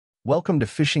Welcome to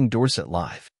Fishing Dorset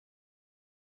Live.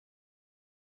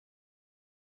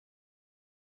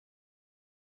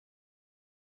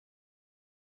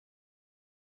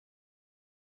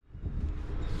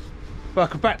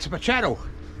 Welcome back to my channel.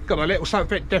 Got a little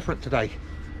something different today.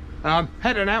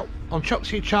 Heading out on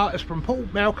CHOPSEA Charters from Poole,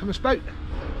 Malcolm's boat.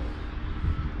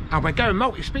 And we're going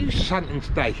multi-species hunting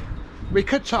today. We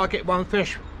could target one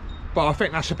fish, but I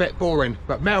think that's a bit boring.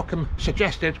 But Malcolm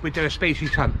suggested we do a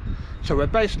species hunt. So we're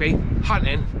basically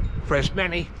hunting for as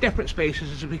many different species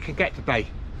as we can get today.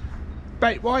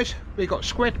 Bait wise, we got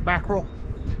squid, mackerel,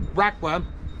 ragworm,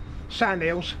 sand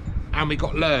eels, and we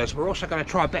got lures. We're also going to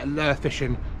try a bit of lure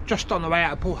fishing just on the way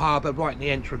out of Poole Harbour, right in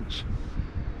the entrance.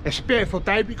 It's a beautiful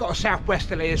day. We've got a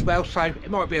southwesterly as well, so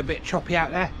it might be a bit choppy out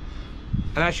there.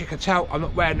 And as you can tell, I'm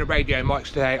not wearing the radio mics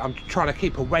today. I'm trying to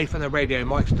keep away from the radio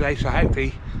mics today, so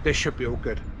hopefully this should be all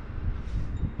good.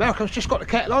 Malcolm's just got the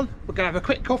kettle on. We're going to have a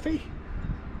quick coffee.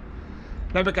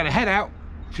 Then we're going to head out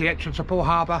to the entrance of Poole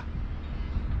Harbour.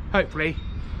 Hopefully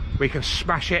we can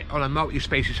smash it on a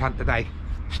multi-species hunt today.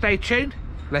 Stay tuned.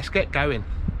 Let's get going.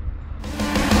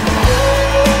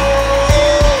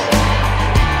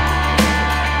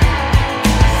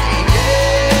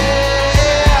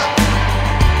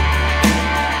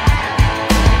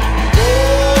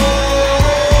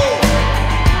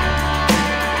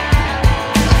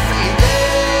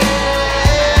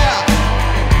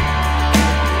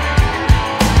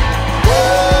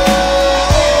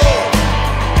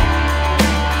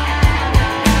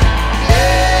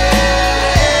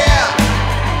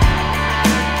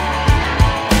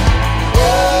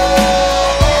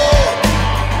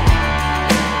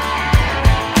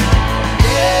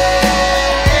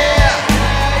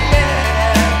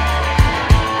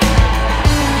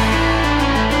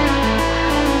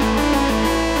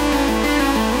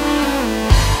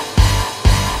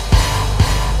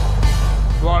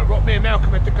 What me and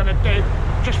Malcolm are going to do,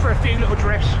 just for a few little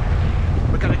drifts,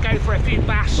 we're going to go for a few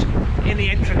bass in the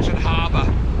entrance of the harbour.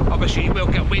 Obviously you will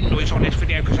get wind noise on this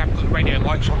video because I haven't got the radio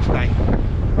mics on today.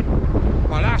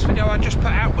 My last video I just put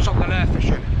out was on the lure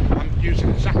fishing. I'm using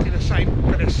exactly the same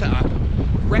bit of setup.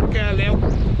 Red girl eel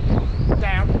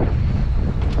down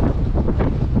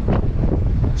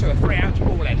to a 3-ounce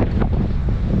ball head.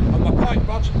 On my pipe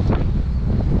rod,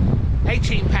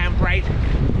 18-pound braid.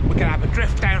 We're going to have a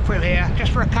drift down through here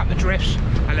just for a couple of drifts,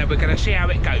 and then we're going to see how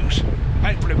it goes.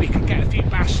 Hopefully we can get a few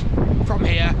bass from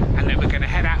here, and then we're going to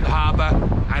head out the harbour,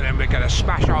 and then we're going to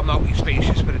smash our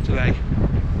multi-species for today.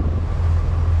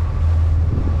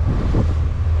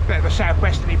 Bit of a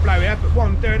southwesterly blow here, but what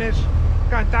I'm doing is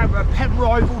going down with a Pen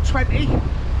Rival 20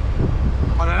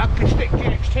 on an ugly stick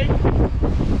GX2.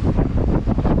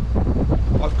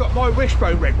 I've got my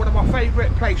wishbone rig, one of my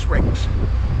favourite plaice rigs,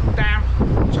 down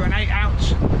to an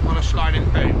 8-ounce on a sliding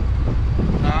boom.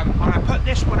 And I put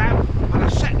this one out, and I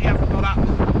set the other one up, and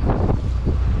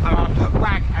I put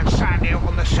rag and sand eel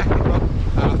on the second one.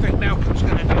 I think Malcolm's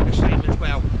going to do the same as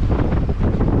well.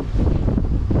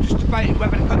 Just debating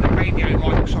whether to put the radio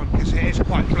mics on, because it is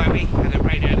quite blowy, and the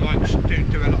radio mics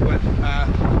do a lot with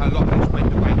a lot of this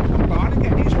wind away. But I'm going to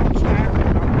get these ones down,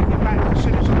 and I'll bring them back as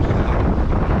soon as I'm set up.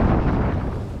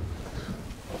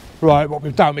 Right, what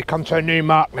we've done, we've come to a new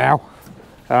mark now.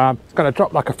 It's going to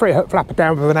drop like a 3-hook flapper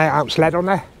down with an 8-ounce lead on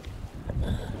there.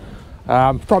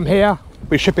 From here,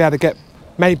 we should be able to get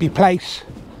maybe plaice,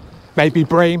 maybe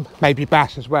bream, maybe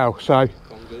bass as well. So,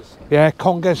 congers. Yeah,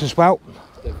 congers as well.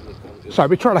 Congers. So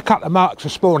we're trying to cut the marks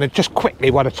this morning just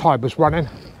quickly while the tide was running.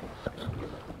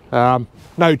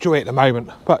 No joy at the moment.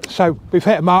 But so we've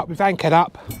hit a mark, we've anchored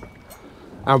up,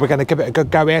 and we're going to give it a good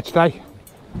go here today.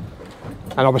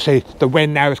 And obviously the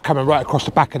wind now is coming right across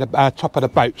the back of the top of the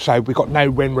boat, so we've got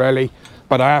no wind really,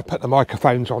 but I have put the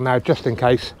microphones on now just in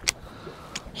case.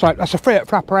 So that's a 3-hook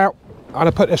flapper out. I'm going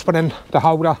to put this one in the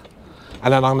holder,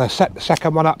 and then I'm going to set the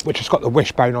second one up, which has got the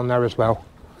wishbone on there as well.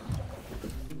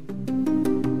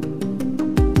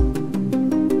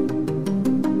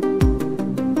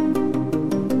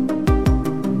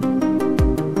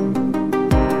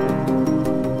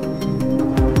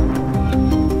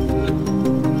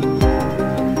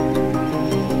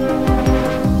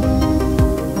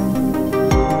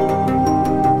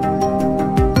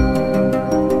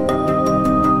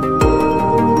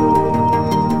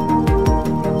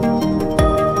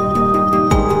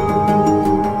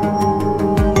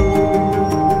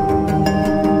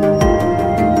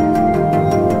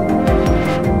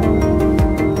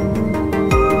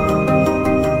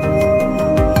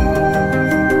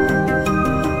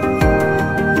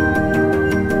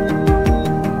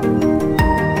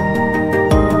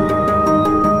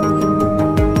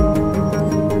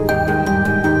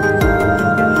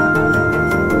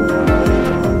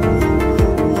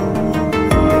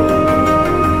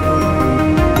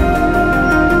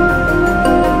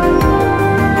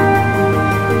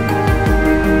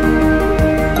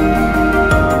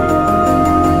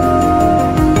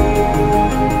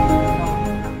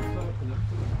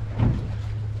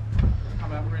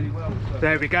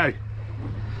 There we go.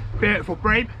 Beautiful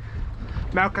bream.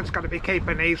 Malcolm's going to be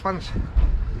keeping these ones.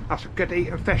 That's a good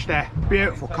eating fish there.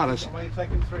 Beautiful colours.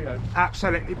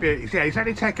 Absolutely beautiful. Yeah, he's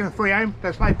only taken 3 home.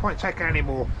 There's no point taking any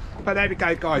more. But there we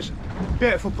go, guys.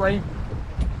 Beautiful bream.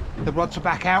 The rods are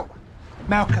back out.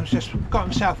 Malcolm's just got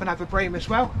himself another bream as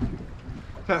well.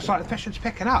 Looks like the fishing's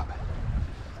picking up.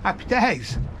 Happy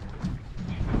days.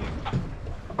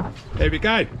 There we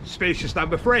go. Species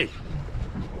number 3.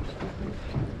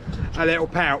 A little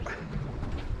pout.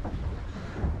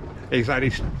 He's only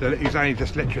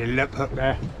just literally lip hooked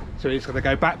there, so he's going to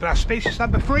go back. But that's species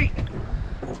number 3.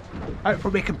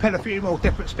 Hopefully we can pull a few more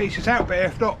different species out, but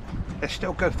if not, it's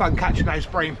still good fun catching those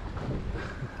bream.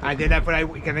 And you never know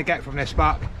what you're going to get from this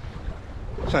spark.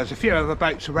 So there's a few other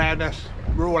boats around us.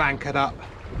 We're all anchored up,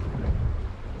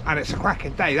 and it's a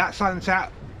cracking day. That sun's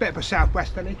out, bit of a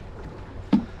southwesterly.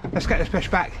 Let's get this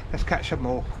fish back. Let's catch some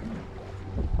more.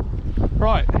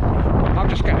 Right, I'm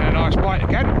just getting a nice bite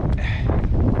again.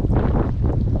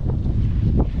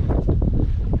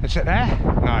 Is it there?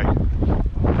 No.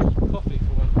 Coffee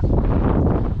for once.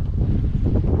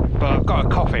 But I've got a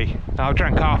coffee. I'll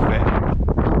drink half of it.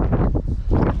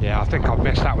 Yeah, I think I've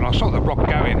missed that one. I saw the rod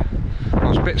going. I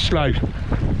was a bit slow.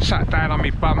 Sat down on my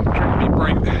bum, drinking my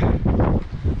bream.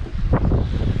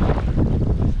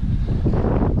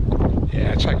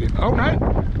 Yeah, take it. Oh no!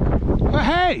 Oh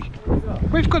hey!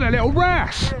 We've got a little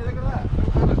wrasse. Hey, look at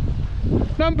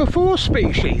that. Number 4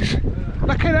 species.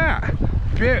 Look at that.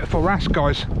 Beautiful wrasse,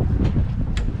 guys.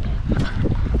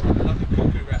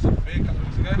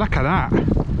 Look at that.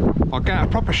 I'll get a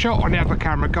proper shot on the other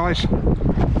camera, guys.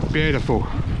 Beautiful.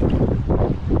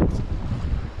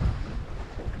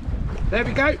 There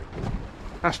we go.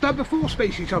 That's number 4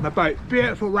 species on the boat.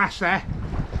 Beautiful wrasse there.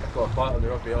 Got a bite on the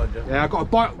rod behind you. Yeah, I've got a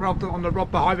bite on the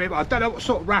rod behind me, but I don't know what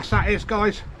sort of wrasse that is,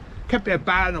 guys. Could be a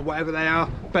ballan or whatever they are.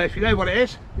 But if you know what it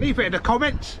is, leave it in the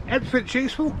comments. Everything's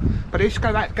useful. But he's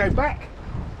going to have to go back.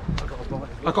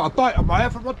 I've got a bite on my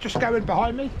other rod just going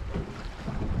behind me.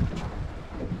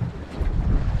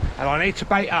 And I need to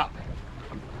bait up.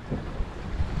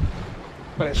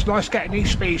 But it's nice getting these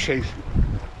species.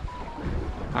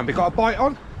 And we got a bite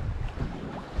on.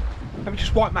 Let me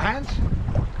just wipe my hands.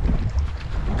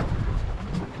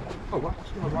 Oh, right,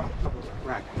 that's going right on top of that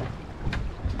rag.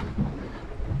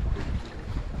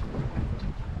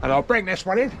 And I'll bring this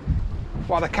one in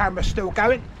while the camera's still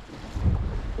going.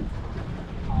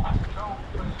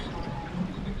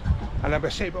 And then we'll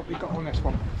see what we got on this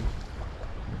one.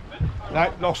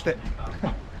 No, lost it.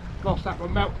 Lost that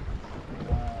one, Mel.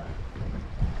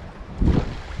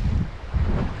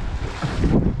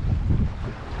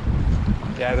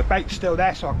 Yeah, the bait's still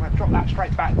there, so I'm going to drop that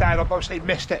straight back down. I've obviously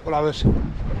missed it while I was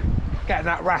getting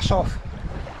that wrasse off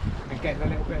and getting a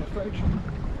little bit of footage.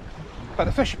 But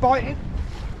the fish are biting.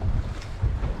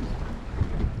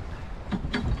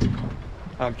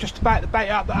 I'm just about to bait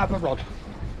up the other rod.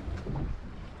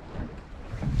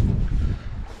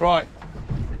 Right,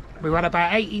 we've had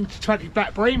about 18 to 20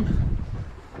 black bream,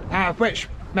 out of which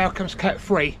Malcolm's kept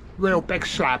 3 real big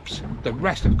slabs. The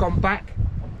rest have gone back.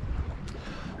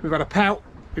 We've had a pout,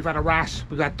 we've had a wrasse,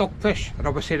 we've had dogfish, and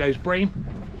obviously those bream.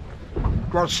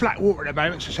 We're on slack water at the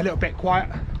moment, so it's a little bit quiet.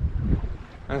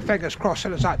 And fingers crossed, as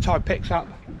soon as that tide picks up,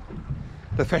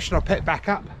 the fish will pick back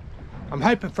up. I'm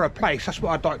hoping for a plaice. That's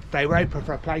what I'd like today. We're hoping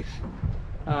for a plaice,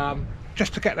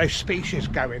 just to get those species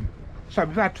going. So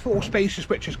we've had 4 species,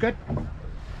 which is good.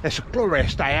 It's a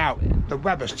glorious day out. The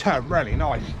weather's turned really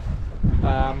nice.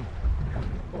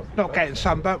 Not getting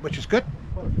sunburnt, which is good.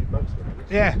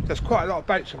 Yeah, there's quite a lot of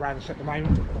boats around us at the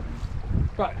moment.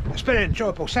 But it's been an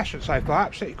enjoyable session so far.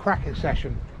 Absolutely cracking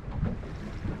session.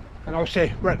 And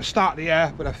obviously we're at the start of the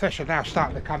year, but the fish are now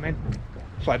starting to come in.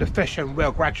 So the fishing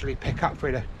will gradually pick up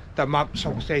through the months,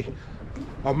 obviously,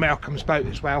 on Malcolm's boat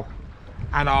as well,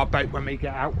 and our boat when we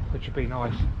get out, which would be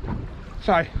nice.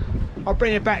 So I'll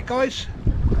bring it back, guys.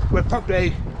 We'll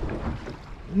probably,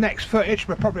 next footage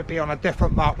will probably be on a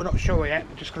different mark. We're not sure yet.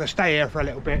 We're just going to stay here for a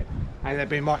little bit, and then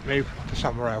we might move to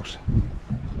somewhere else.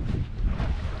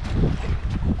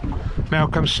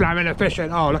 Malcolm's slamming the fish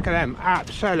in. Oh, look at them,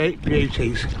 absolute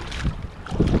beauties.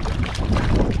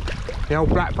 The old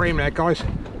black bream there, guys.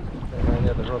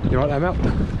 You like them out?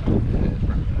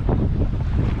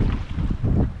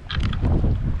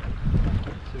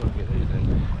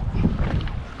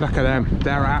 Look at them,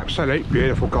 they're absolute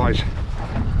beautiful, guys.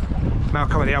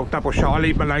 Malcolm with the old double shot. I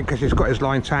leave him alone because he's got his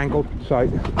line tangled, so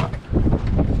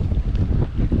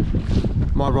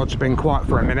my rod's been quiet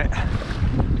for a minute.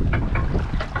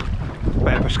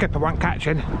 But if a skipper won't catch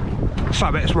him,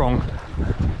 something's wrong.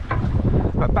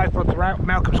 But both rods are out.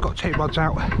 Malcolm's got 2 rods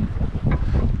out.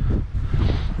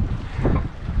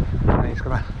 he's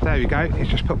gonna, there we go, he's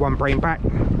just put one bream back.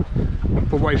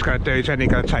 But what he's going to do is only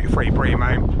going to take 3 bream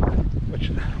home,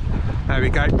 which, there we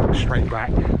go, straight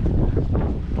back.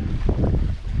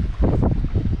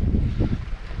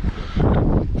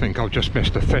 I think I've just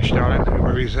missed a fish down it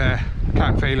where he's there.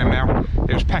 Can't feel him now.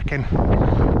 He was pecking,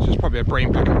 so it's probably a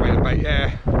bream pecking away the bait.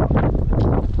 Yeah,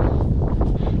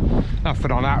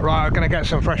 nothing on that. Right, I'm going to get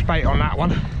some fresh bait on that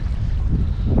one.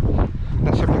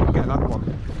 Let's see if we can get another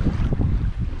one.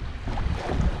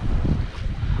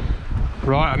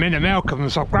 Right, I'm in at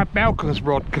Malcolm's. I've grabbed Malcolm's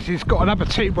rod because he's got another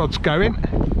 2 rods going.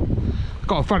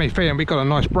 Got a funny feeling we got a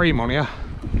nice bream on here.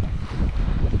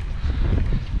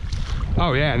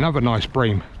 Oh yeah, another nice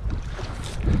bream.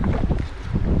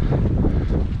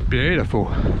 Beautiful.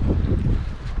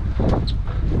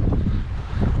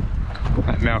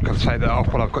 Let Malcolm take that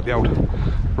off while I've got the old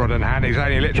rod in hand. He's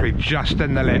only literally just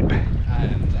in the lip.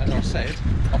 And as I said,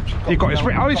 He got his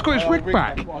rig. Oh, he's got his rig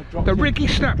back. The rig he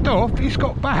snapped off, he's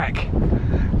got back.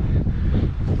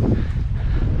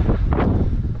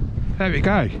 There we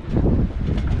go.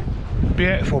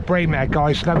 Beautiful bream there,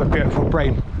 guys. Another beautiful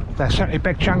bream. They're certainly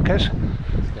big chunkers.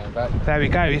 There we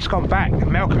go. He's gone back.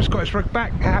 Malcolm's got his rig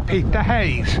back. Happy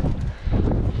days.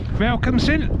 Malcolm's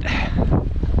in.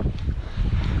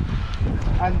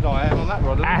 and I am on that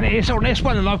rod. And it is on this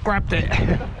one, and I've grabbed it.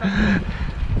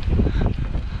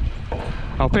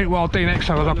 I think what I'll do next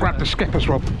time is I'll grab the skipper's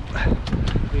rod.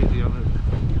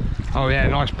 Oh yeah,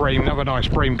 nice bream, another nice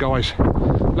bream, guys.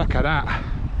 Look at that.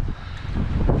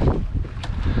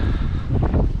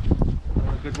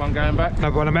 Good one going back.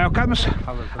 Another one of Malcolm's.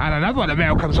 And another one of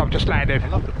Malcolm's I've just landed. I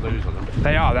love the blues on them.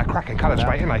 They are, they're cracking colours,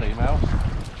 mate, aren't they? Female.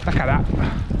 Look at that.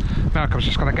 Malcolm's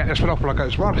just going to get this one off while I got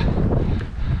his rod.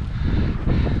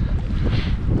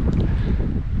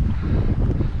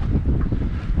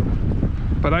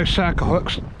 But those circle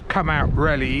hooks come out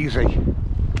really easy.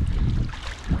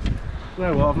 You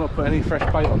know what, I've not put any fresh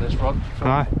bait on this rod. So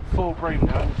No. full bream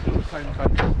now, it's still the same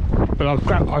bait. But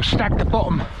I've stacked the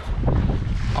bottom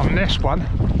on this one.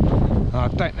 I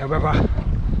don't know whether,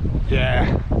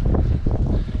 yeah,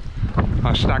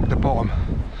 I stacked the bottom.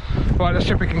 Right, let's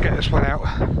see if we can get this one out.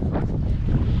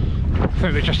 I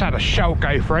think we just had a shell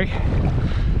go through,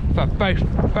 but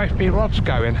both be rods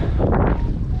going.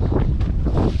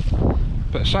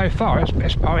 But so far, it's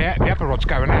oh yeah, the other rod's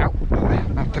going out. I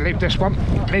have to leave this one.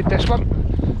 Leave this one.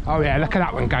 Oh yeah, look at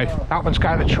that one go. That one's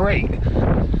going to treat.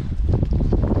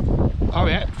 Oh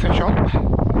yeah, fish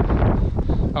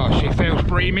on. Oh, she feels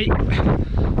breamy.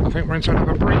 I think we're into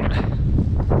another bream.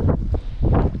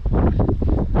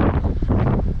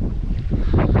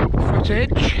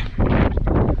 Footage.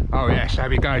 Oh yes, there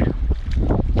we go.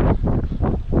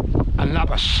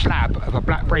 Another slab of a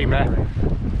black bream there.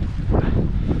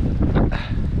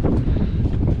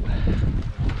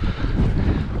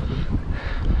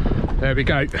 There we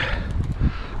go.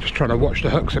 Just trying to watch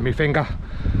the hooks in my finger.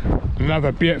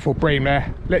 Another beautiful bream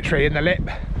there, literally in the lip.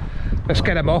 Let's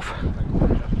get them off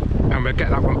and we'll get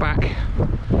that one back.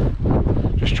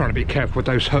 Just trying to be careful with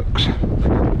those hooks.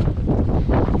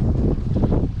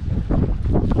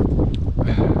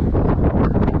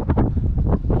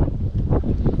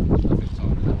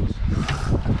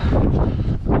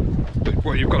 But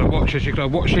what you've got to watch is you've got to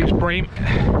watch these bream.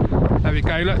 There we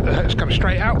go, look, the hooks come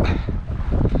straight out.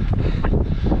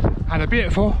 And a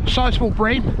beautiful, sizable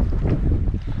bream.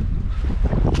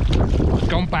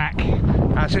 Gone back,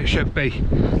 as it should be.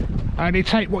 Only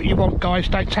take what you want, guys,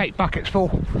 don't take buckets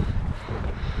full.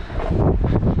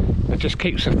 It just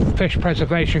keeps the fish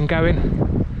preservation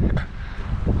going.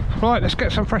 Right, let's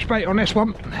get some fresh bait on this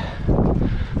one.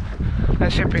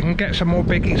 Let's see if we can get some more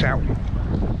biggies out.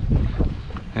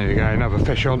 There we go, another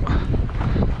fish on.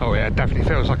 Oh yeah, it definitely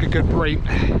feels like a good bream.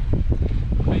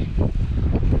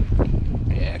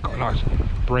 Yeah, got a nice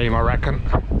bream, I reckon.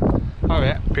 Oh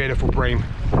yeah, beautiful bream.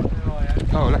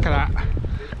 Oh, look at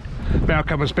that.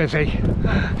 Malcolm was busy,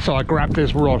 so I grabbed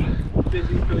his rod.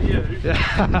 Busy for you.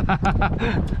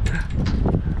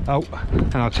 Oh,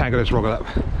 and I'll tangle his rod up.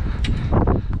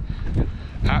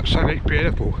 Absolutely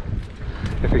beautiful.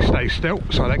 If he stays still,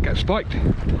 so I don't get spiked.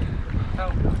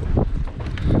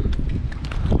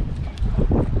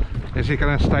 Is he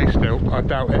going to stay still? I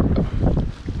doubt it.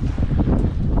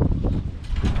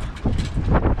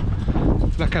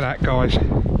 Look at that, guys.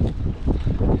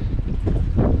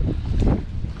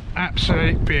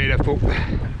 Absolutely beautiful.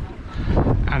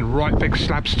 And right big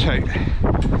slabs too.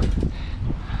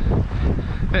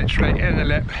 Literally in the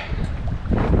lip.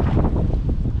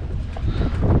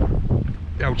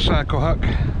 The old circle hook.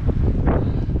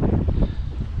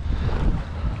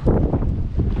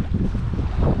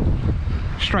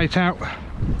 Straight out.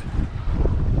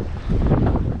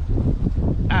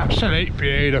 Absolutely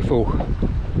beautiful.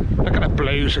 Look at the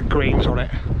blues and greens on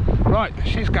it. Right,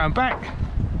 she's going back.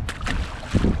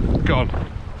 Gone.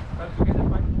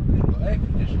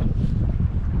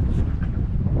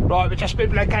 Right, we've just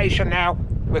moved location now.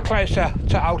 We're closer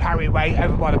to Old Harry Way,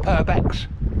 over by the Purbex.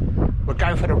 We're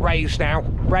going for the rays now.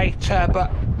 Ray,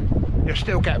 turbot, you'll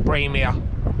still get bream here.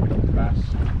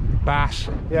 Bass,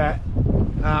 yeah.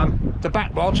 The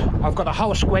back rod, I've got a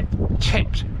whole squid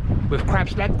tipped with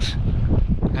crab's legs,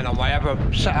 and on my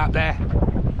other setup there,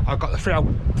 I've got the three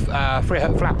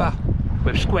hook flapper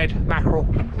with squid, mackerel,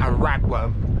 and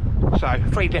ragworm. So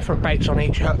 3 different baits on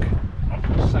each hook.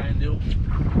 Sand eel.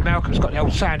 Malcolm's got the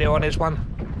old sand eel on his one.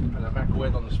 And a mackerel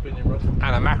head on the spinning rod. And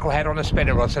a mackerel head on the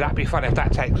spinning rod, so that'd be fun if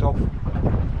that takes off.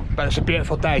 But it's a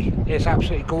beautiful day. It's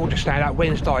absolutely gorgeous now. That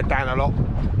wind's died down a lot.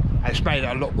 It's made it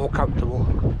a lot more comfortable.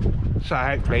 So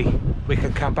hopefully we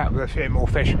can come back with a few more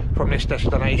fish from this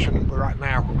destination we're at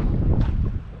now.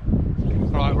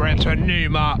 Right, we're into a new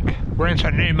mark. We're into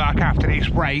a new mark after these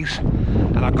rays,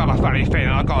 and I've got a funny feeling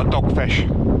I've got a dogfish.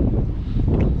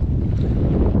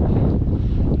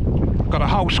 Got a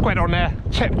whole squid on there,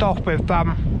 tipped off with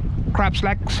crab's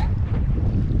legs.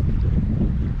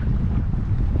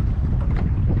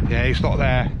 Yeah, he's not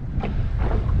there.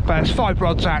 But there's 5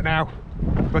 rods out now.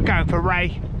 We're going for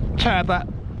ray, turbot,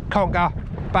 conger,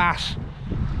 bass,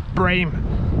 bream,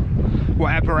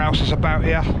 whatever else is about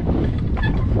here.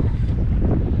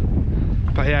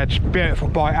 But yeah, just beautiful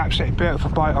bite, absolutely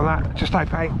beautiful bite on that. Just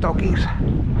hope it ain't doggies.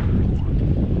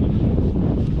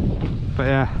 But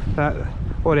yeah,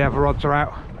 all the other rods are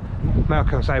out.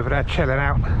 Malcolm's over there chilling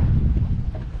out.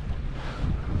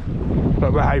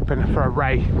 But we're hoping for a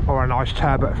ray or a nice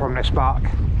turbot from this bark.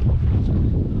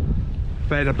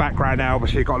 But in the background now,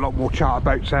 obviously you've got a lot more charter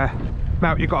boats there.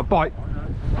 Mel, you've got a bite.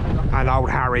 And Old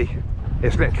Harry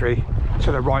is literally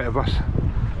to the right of us.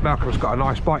 Malcolm's got a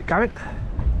nice bite going.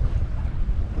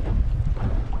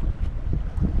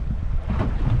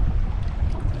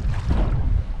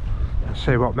 Let's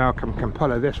see what Malcolm can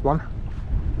pull of this one.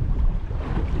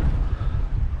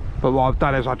 But what I've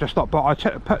done is I just stopped, but I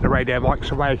put the radio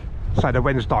mics away, so the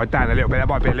wind's died down a little bit. That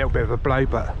might be a little bit of a blow,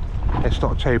 but it's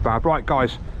not too bad. Right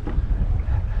guys,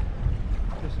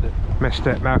 missed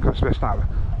it. Malcolm's missed that.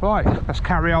 Right, let's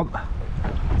carry on.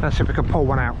 Let's see if we can pull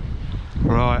one out.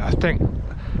 Right, I think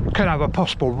could have a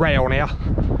possible ray on here.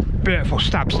 Beautiful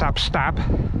stab, stab, stab.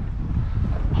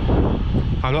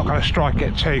 I'm not going to strike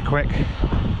it too quick.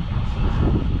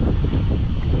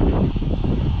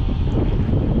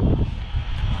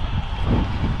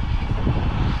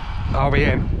 Are we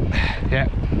in? Yeah,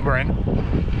 we're in.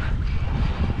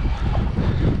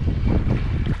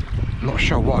 Not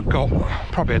sure what I got.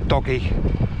 Probably a doggy.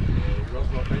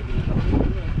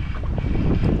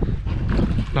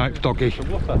 No, doggy.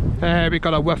 There we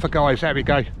got a woofer, guys. There we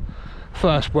go.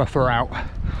 First woofer out.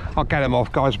 I'll get him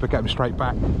off, guys, but get him straight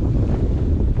back.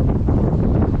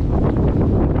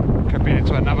 Could be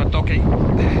into another doggy.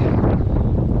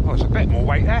 Oh, there's a bit more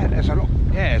weight there. There's a lot.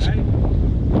 Yeah,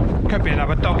 could be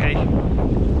another doggy.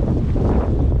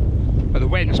 But the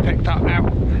wind's picked up now.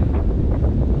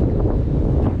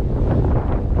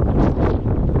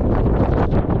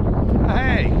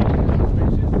 Hey!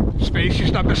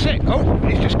 Species number 6. Oh,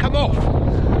 he's just come off.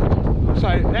 So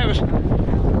there was,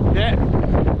 yeah,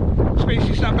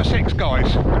 species number 6,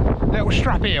 guys. Little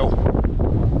strap eel.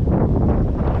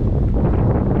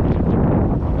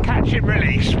 Catch and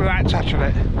release without touching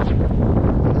it.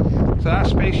 So that's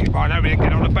species. I know we didn't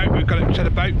get on the boat. We've got it to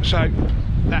the boat, so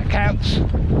that counts.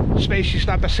 Species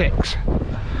number 6.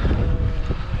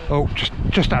 Oh,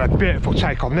 just had a beautiful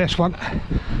take on this one.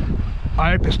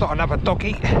 I hope it's not another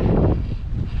doggy.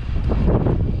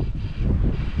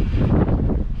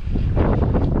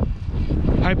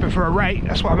 Hoping for a ray,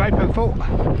 that's what I'm hoping for.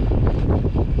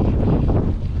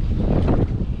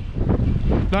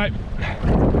 No.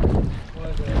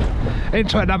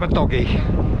 Into another doggy.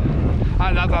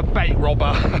 Another bait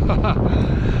robber.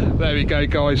 There we go,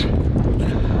 guys.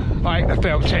 I ain't gonna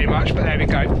film too much, but there we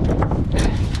go.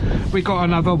 We got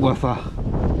another woofer.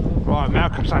 Right,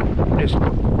 Malcolm's had his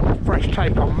fresh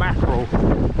take on mackerel.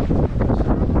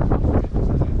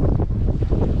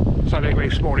 Something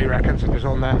really small, he reckons, it was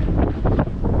on there.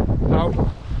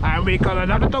 Oh, and we got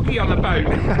another doggy on the boat.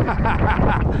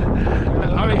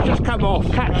 Oh, he's just come off,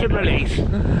 catch and release.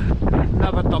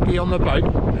 Another doggy on the boat.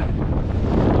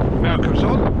 Malcolm's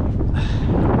on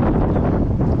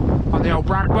the old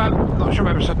Ragworm. Not sure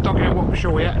whether it's a doggy or what, we're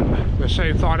sure yet. We'll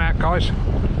soon find out, guys.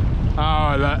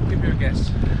 Oh, look. Give you a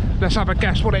guess. Let's have a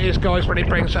guess what it is, guys, when he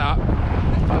brings it up.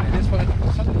 This one,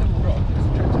 it's a little rod.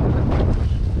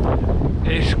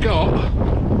 It's got,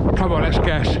 come on, let's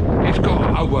guess. He's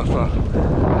got a woofer.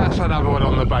 That's another one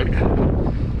on the boat.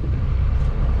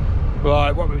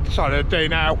 Right, what we've decided to do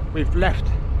now, we've left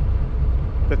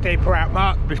the deeper out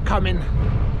mark, we've come in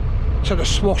to the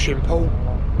swashing pool.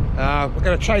 We're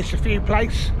going to chase a few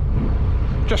plaice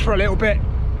just for a little bit,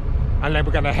 and then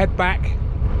we're going to head back.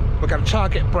 We're going to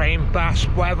target bream, bass,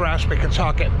 whatever else we can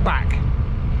target back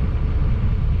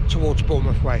towards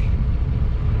Bournemouth way.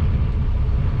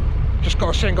 Just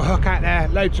got a single hook out there,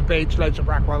 loads of beads, loads of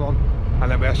ragworm on, and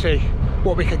then we'll see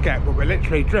what we can get. But we're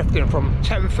literally drifting from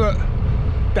 10 foot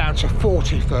down to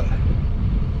 40 foot.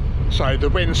 So the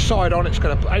wind's side on, it's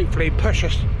going to hopefully push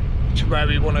us to where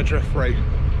we want to drift through.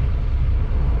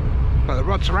 But the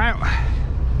rods are out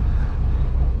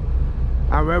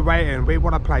and we're waiting. We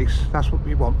want a plaice, that's what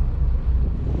we want.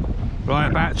 Right,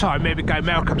 about time, here we go.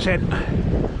 Malcolm's in.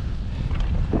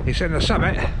 He's in the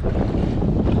summit.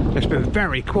 It's been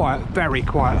very quiet, very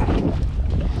quiet.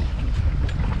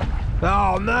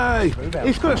 Oh no!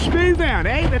 He's got a smoothhound,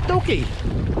 eh? The doggy.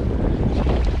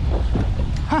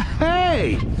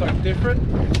 Hey! Something different.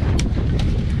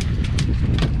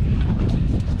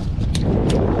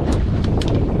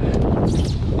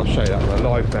 I'll show you that one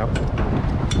live now.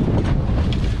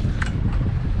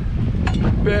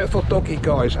 Beautiful doggy,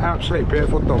 guys. Absolutely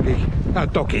beautiful doggy.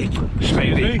 Doggy.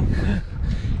 Smoothie.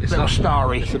 It's little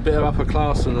starry. It's a bit of upper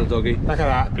class than a doggy. Look at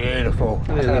that, beautiful.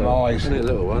 Look at them eyes. Only a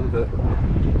little one, but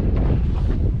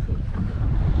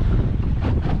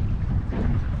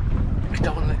we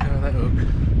don't want to let go of that hook.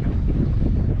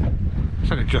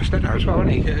 It's only just in there as well,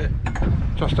 isn't he? Yeah.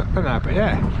 Just up in there, but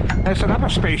yeah. There's another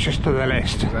species to the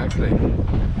list. Exactly.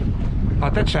 I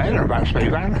did say earlier about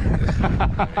Smoothhound.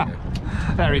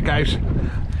 There he goes.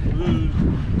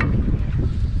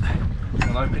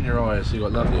 And open your eyes, you've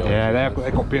got lovely eyes. Yeah,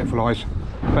 they've got beautiful eyes.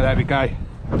 But there we go.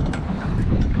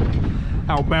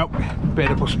 Old Milk,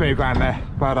 beautiful Smoothhound there.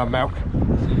 Well done, Milk. So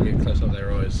you can get close up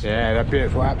their eyes. Yeah, they're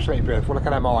beautiful, absolutely beautiful. Look at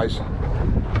them eyes.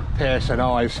 Piercing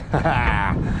eyes.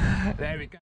 There we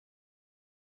go.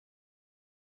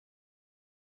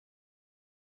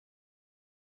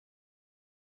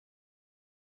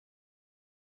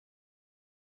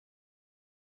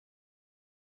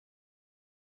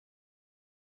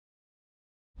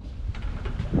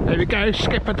 There we go,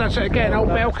 Skipper does it again, old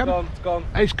Malcolm. It's gone.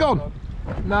 He's gone.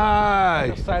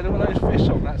 No. Just say there were those fish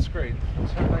on that screen.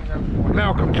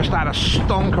 Malcolm just had a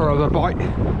stonker of a bite.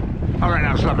 I reckon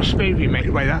that's another smoothie, mate,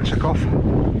 the way that took off.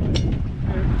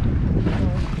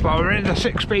 Well, we're in the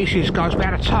 6 species, guys. We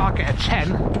had a target of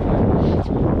 10.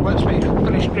 Once we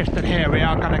finish drifting here, we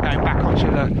are going to go back onto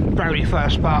the very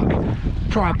first park,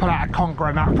 try and pull out a conger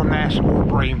and that from there, some more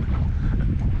bream.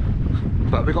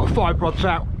 But we've got 5 rods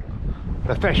out.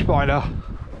 The fish finder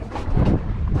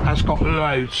has got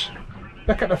loads.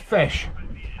 Look at the fish.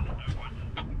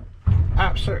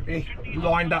 Absolutely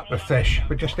lined up with fish.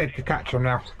 We just need to catch them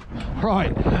now.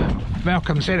 Right,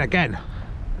 Malcolm's in again.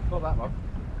 Not that one.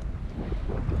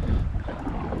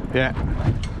 Yeah.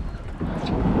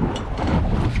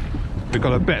 We've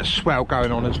got a bit of swell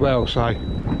going on as well, so.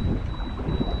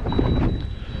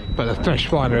 But the fish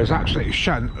finder has absolutely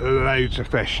shown loads of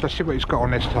fish. Let's see what he's got on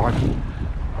this time.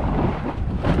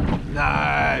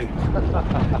 No,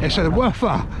 it's a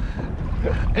woofer.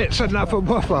 It's another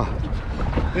woofer.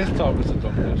 This time it's a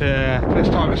dogfish. Yeah, this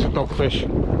time it's a dogfish.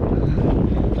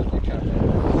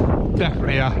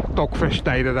 Definitely a dogfish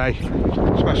day today,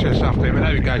 especially this afternoon. But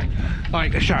there we go. I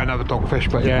ain't gonna show another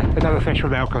dogfish, but yeah, another fish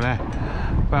with Malcolm there.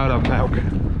 Well done,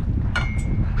 Malcolm.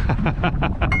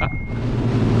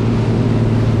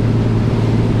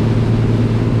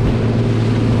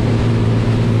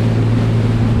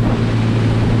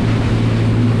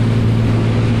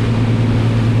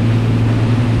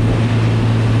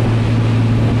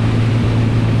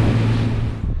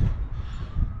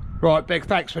 Right, big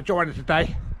thanks for joining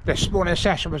today. This morning's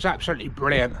session was absolutely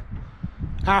brilliant.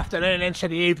 Afternoon into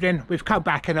the evening, we've come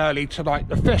back in early tonight.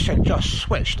 The fish had just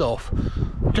switched off.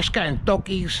 Just getting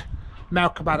doggies.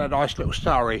 Malcolm had a nice little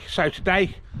story. So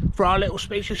today, for our little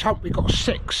species hunt, we got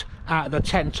 6 out of the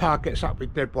 10 targets that we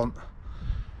did want.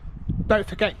 Don't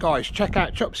forget, guys, check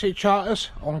out CHOPSEA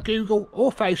Charters on Google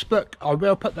or Facebook. I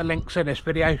will put the links in this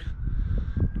video.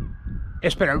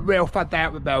 It's been a real fun day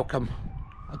out with Malcolm.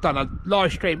 I've done a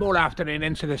live stream all afternoon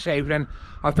into this evening.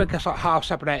 I think it's like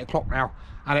 7:30, 8 o'clock now,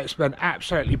 and it's been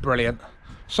absolutely brilliant.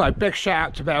 So big shout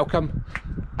out to Malcolm.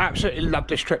 Absolutely loved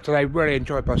this trip today, really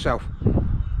enjoyed myself.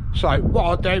 So what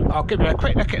I'll do, I'll give you a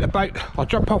quick look at the boat. I'll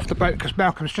jump off the boat because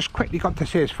Malcolm's just quickly got to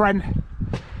see his friend.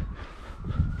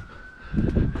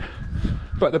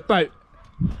 But the boat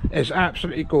is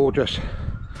absolutely gorgeous.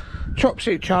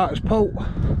 CHOPSEA Charters Poole.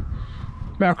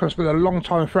 Malcolm's been a long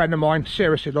time friend of mine,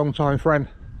 seriously long time friend,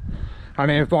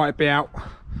 and he invited me out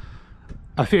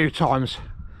a few times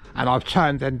and I've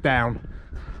turned them down.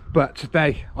 But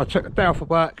today I took a day off of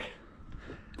work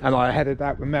and I headed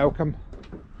out with Malcolm,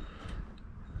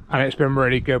 and it's been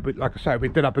really good. But like I say, we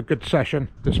did have a good session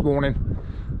this morning,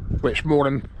 which more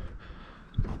than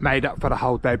made up for the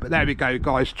whole day. But there we go,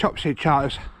 guys. CHOPSEA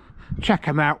Charters, check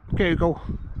them out, Google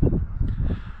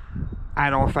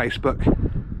and on Facebook.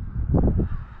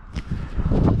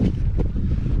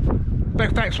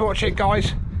 Big thanks for watching,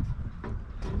 guys.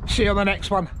 See you on the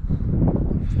next one.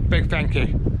 Big thank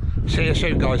you. See you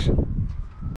soon, guys.